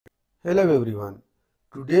Hello everyone.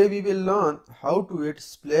 Today we will learn how to add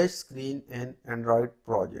splash screen in Android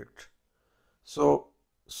project. So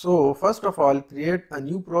first of all, create a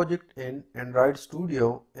new project in Android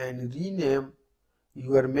Studio and rename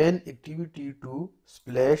your main activity to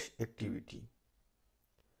splash activity.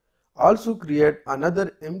 Also create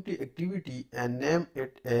another empty activity and name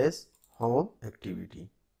it as home activity.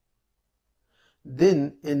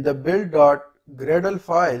 Then in the build.gradle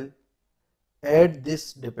file, add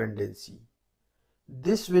this dependency.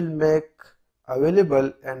 This will make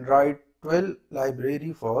available Android 12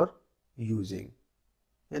 library for using.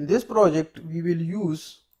 In this project, we will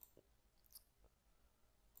use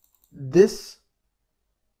this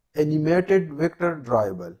Animated Vector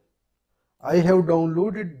Drawable. I have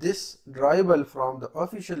downloaded this drawable from the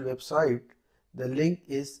official website. The link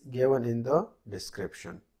is given in the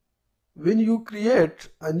description. When you create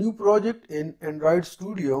a new project in Android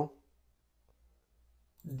Studio,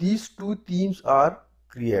 these two themes are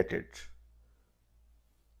created,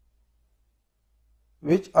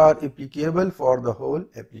 which are applicable for the whole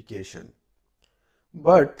application.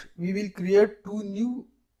 But we will create two new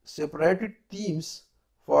separated themes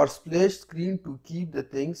for splash screen to keep the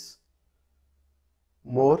things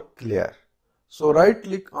more clear. So right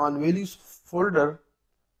click on values folder,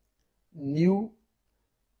 new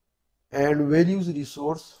and values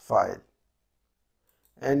resource file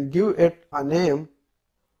and give it a name.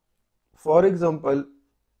 For example,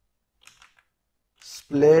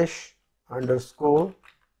 splash underscore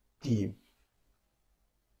theme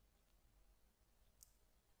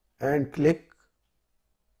and click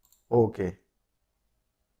OK.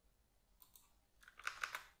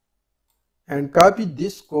 And copy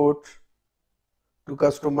this code to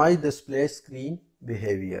customize the splash screen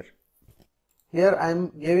behavior. Here I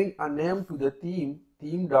am giving a name to the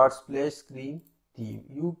theme.splashScreen theme.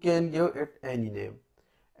 You can give it any name,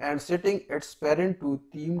 and setting its parent to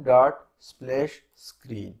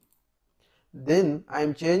theme.splashScreen. Then I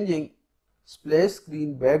am changing splash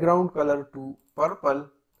screen background color to purple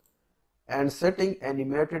and setting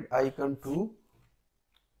animated icon to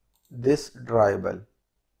this drawable.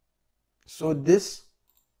 So this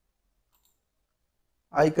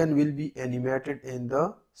icon will be animated in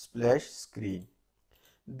the splash screen.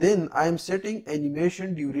 Then I am setting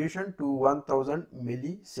animation duration to 1000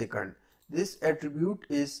 milliseconds. This attribute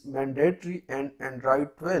is mandatory in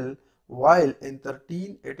Android 12, while in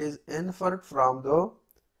 13 it is inferred from the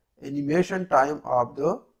animation time of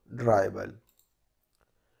the drawable.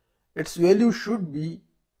 Its value should be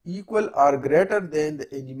equal or greater than the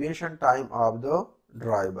animation time of the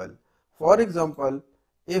drawable. For example,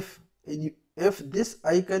 if this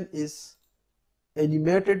icon is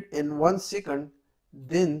animated in 1 second,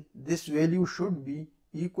 then this value should be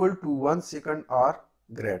equal to 1 second or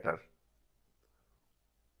greater.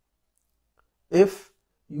 If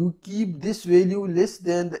you keep this value less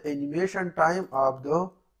than the animation time of the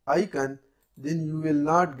icon, then you will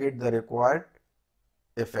not get the required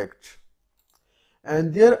effect.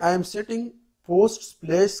 And there I am setting post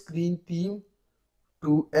splash screen theme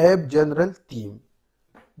to app general theme.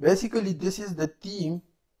 Basically, this is the theme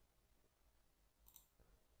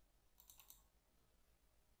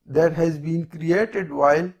that has been created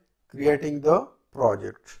while creating the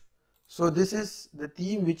project. So this is the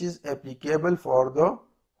theme which is applicable for the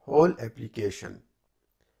whole application.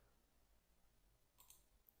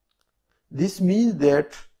 This means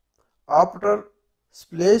that after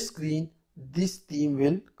splash screen, this theme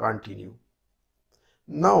will continue.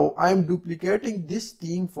 Now I am duplicating this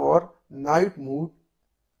theme for night mode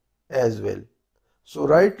as well. So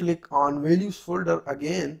right click on values folder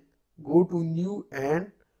again, go to new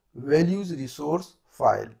and values resource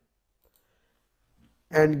file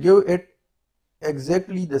and give it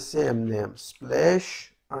exactly the same name,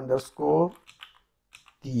 splash underscore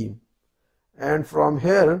theme, and from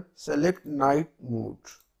here select night mode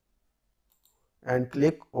and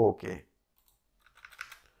click OK.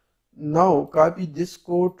 Now copy this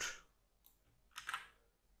code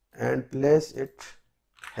and place it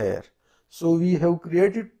here. So we have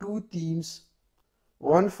created two themes,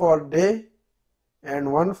 one for day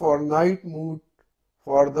and one for night mode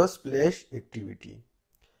for the splash activity.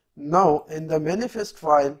 Now in the manifest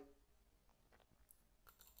file,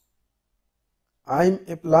 I am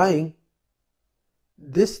applying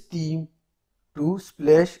this theme to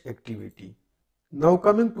splash activity. Now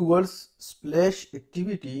coming towards splash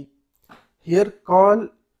activity, here call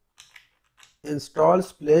install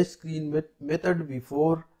splash screen method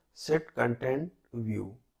before set content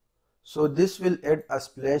view. So this will add a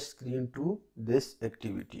splash screen to this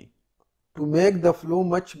activity. To make the flow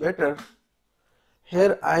much better,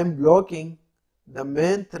 here I am blocking the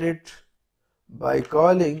main thread by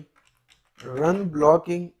calling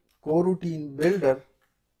runBlocking coroutine builder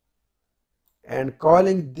and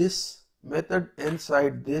calling this method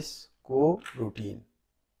inside this coroutine.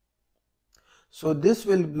 So this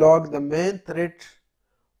will block the main thread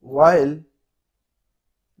while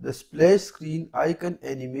the splash screen icon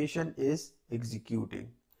animation is executing.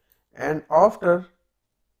 And after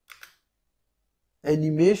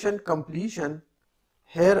animation completion,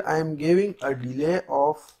 here I am giving a delay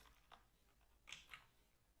of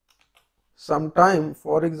some time,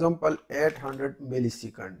 for example 800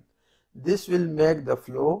 milliseconds. This will make the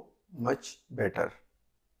flow much better.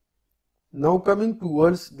 Now coming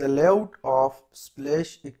towards the layout of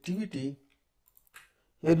splash activity,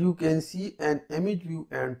 here you can see an image view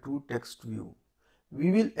and two text view.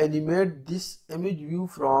 We will animate this image view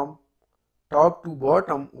from top to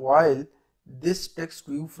bottom while this text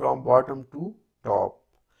view from bottom to top.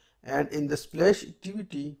 And in the splash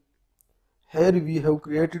activity, here we have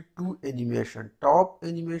created two animation, top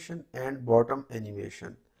animation and bottom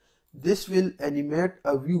animation. This will animate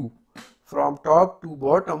a view from top to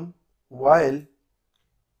bottom while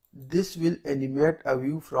this will animate a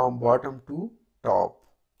view from bottom to top.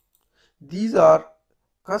 These are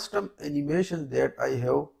custom animations that I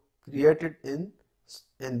have created in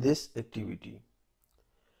this activity.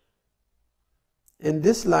 In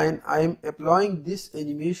this line, I am applying this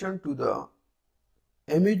animation to the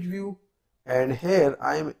image view, and here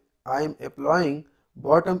I am applying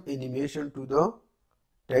bottom animation to the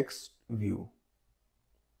text view.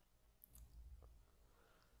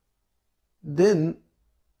 Then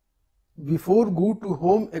before go to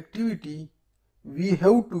home activity, we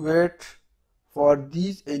have to wait for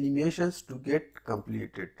these animations to get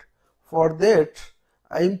completed. For that,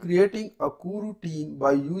 I am creating a coroutine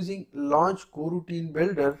by using launch coroutine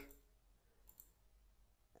builder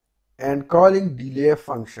and calling delay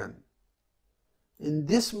function. In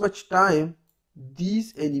this much time,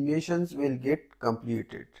 these animations will get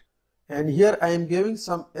completed. And here I am giving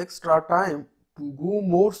some extra time to go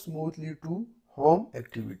more smoothly to home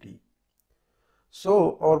activity.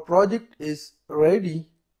 So our project is ready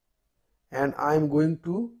and I am going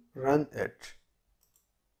to run it.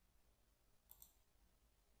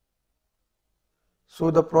 So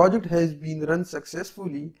the project has been run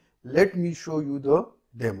successfully. Let me show you the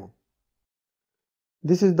demo.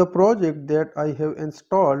 This is the project that I have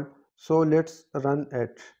installed, so let's run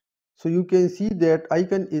it. So you can see that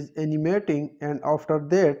icon is animating, and after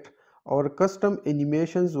that our custom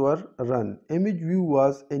animations were run. Image view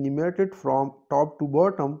was animated from top to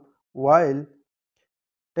bottom while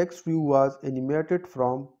text view was animated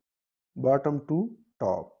from bottom to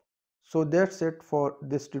top. So that's it for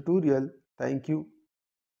this tutorial. Thank you.